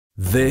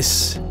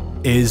This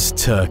is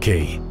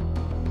Turkey,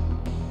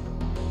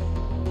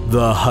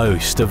 the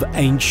host of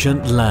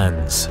ancient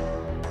lands,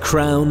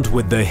 crowned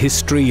with the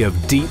history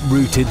of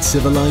deep-rooted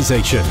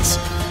civilizations,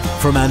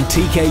 from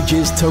antique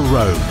ages to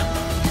Rome,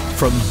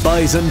 from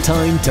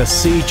Byzantine to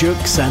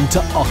Seljuks and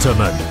to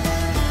Ottoman.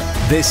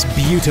 This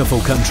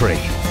beautiful country,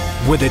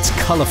 with its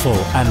colourful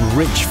and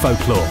rich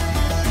folklore,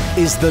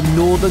 is the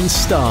northern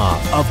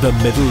star of the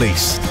Middle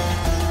East,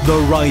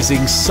 the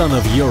rising sun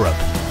of Europe,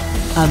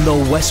 and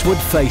the westward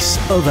face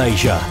of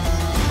Asia,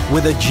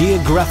 with a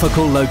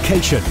geographical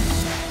location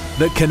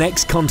that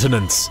connects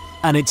continents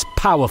and its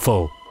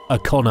powerful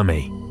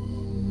economy.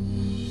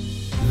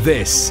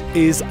 This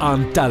is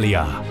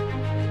Antalya.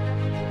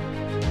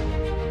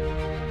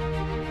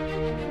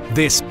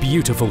 This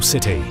beautiful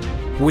city,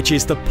 which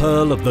is the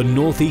pearl of the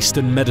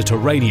northeastern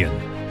Mediterranean,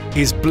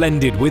 is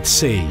blended with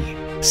sea,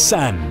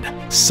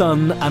 sand,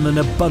 sun and an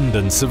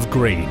abundance of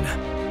green.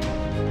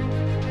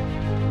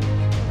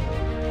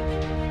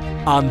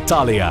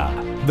 Antalya,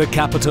 the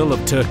capital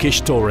of Turkish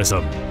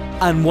tourism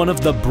and one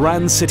of the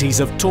brand cities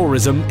of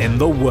tourism in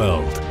the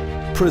world,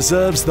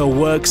 preserves the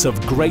works of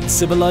great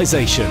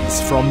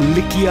civilizations from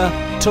Lycia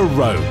to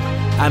Rome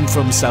and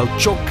from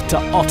Seljuk to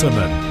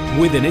Ottoman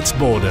within its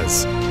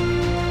borders.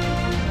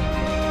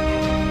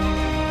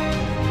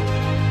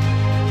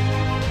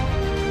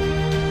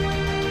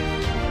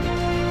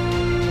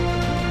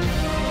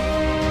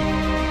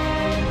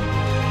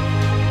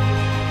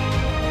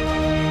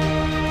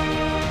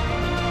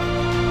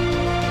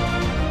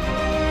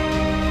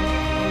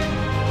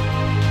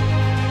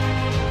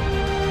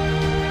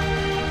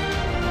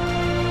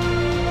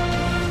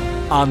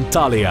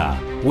 Antalya,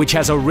 which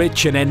has a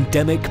rich and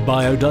endemic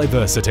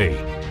biodiversity,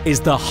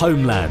 is the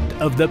homeland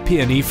of the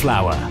peony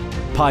flower,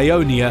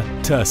 Paeonia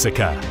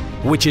turcica,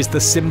 which is the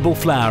symbol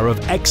flower of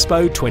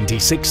Expo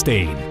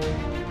 2016.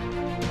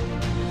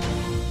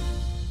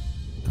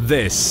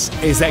 This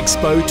is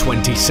Expo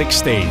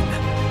 2016,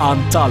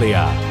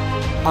 Antalya.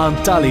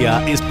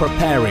 Antalya is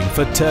preparing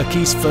for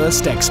Turkey's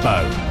first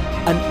Expo.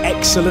 An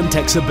excellent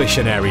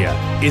exhibition area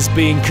is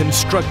being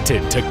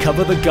constructed to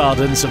cover the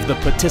gardens of the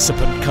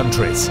participant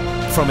countries,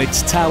 from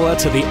its tower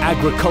to the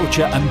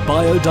Agriculture and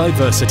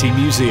Biodiversity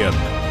Museum,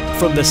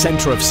 from the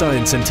Centre of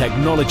Science and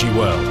Technology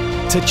World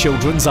to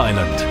Children's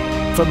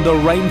Island, from the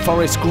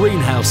Rainforest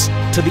Greenhouse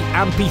to the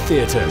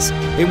amphitheatres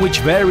in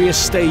which various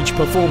stage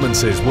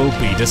performances will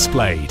be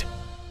displayed.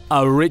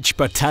 A rich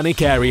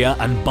botanic area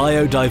and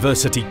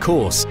biodiversity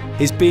course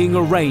is being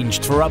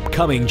arranged for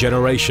upcoming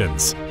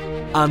generations.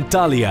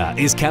 Antalya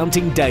is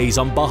counting days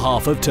on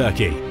behalf of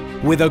Turkey,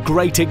 with a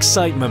great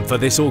excitement for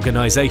this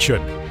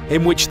organisation,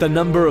 in which the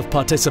number of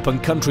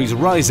participant countries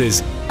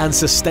rises and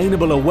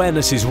sustainable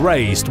awareness is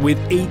raised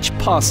with each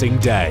passing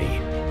day.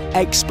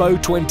 Expo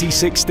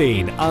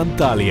 2016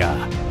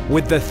 Antalya,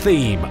 with the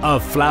theme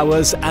of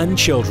flowers and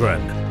children,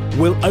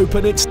 will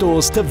open its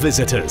doors to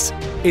visitors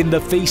in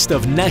the Feast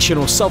of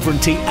National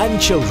Sovereignty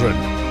and Children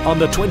on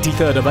the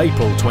 23rd of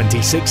April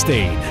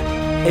 2016.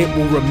 It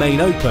will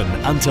remain open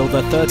until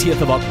the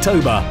 30th of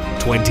October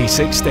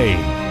 2016.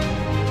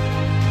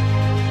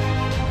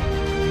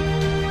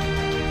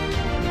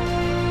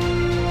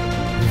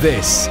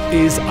 This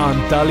is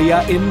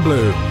Antalya in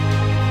bloom.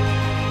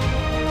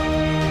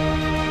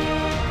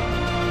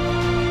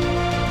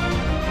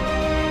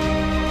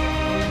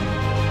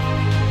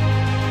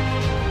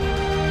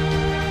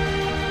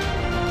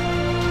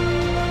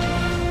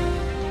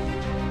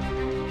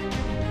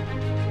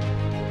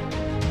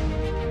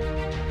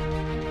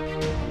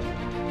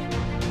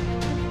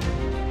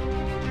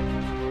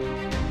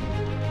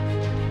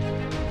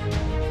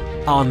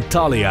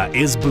 Antalya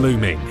is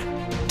blooming.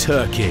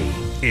 Turkey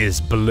is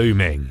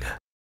blooming.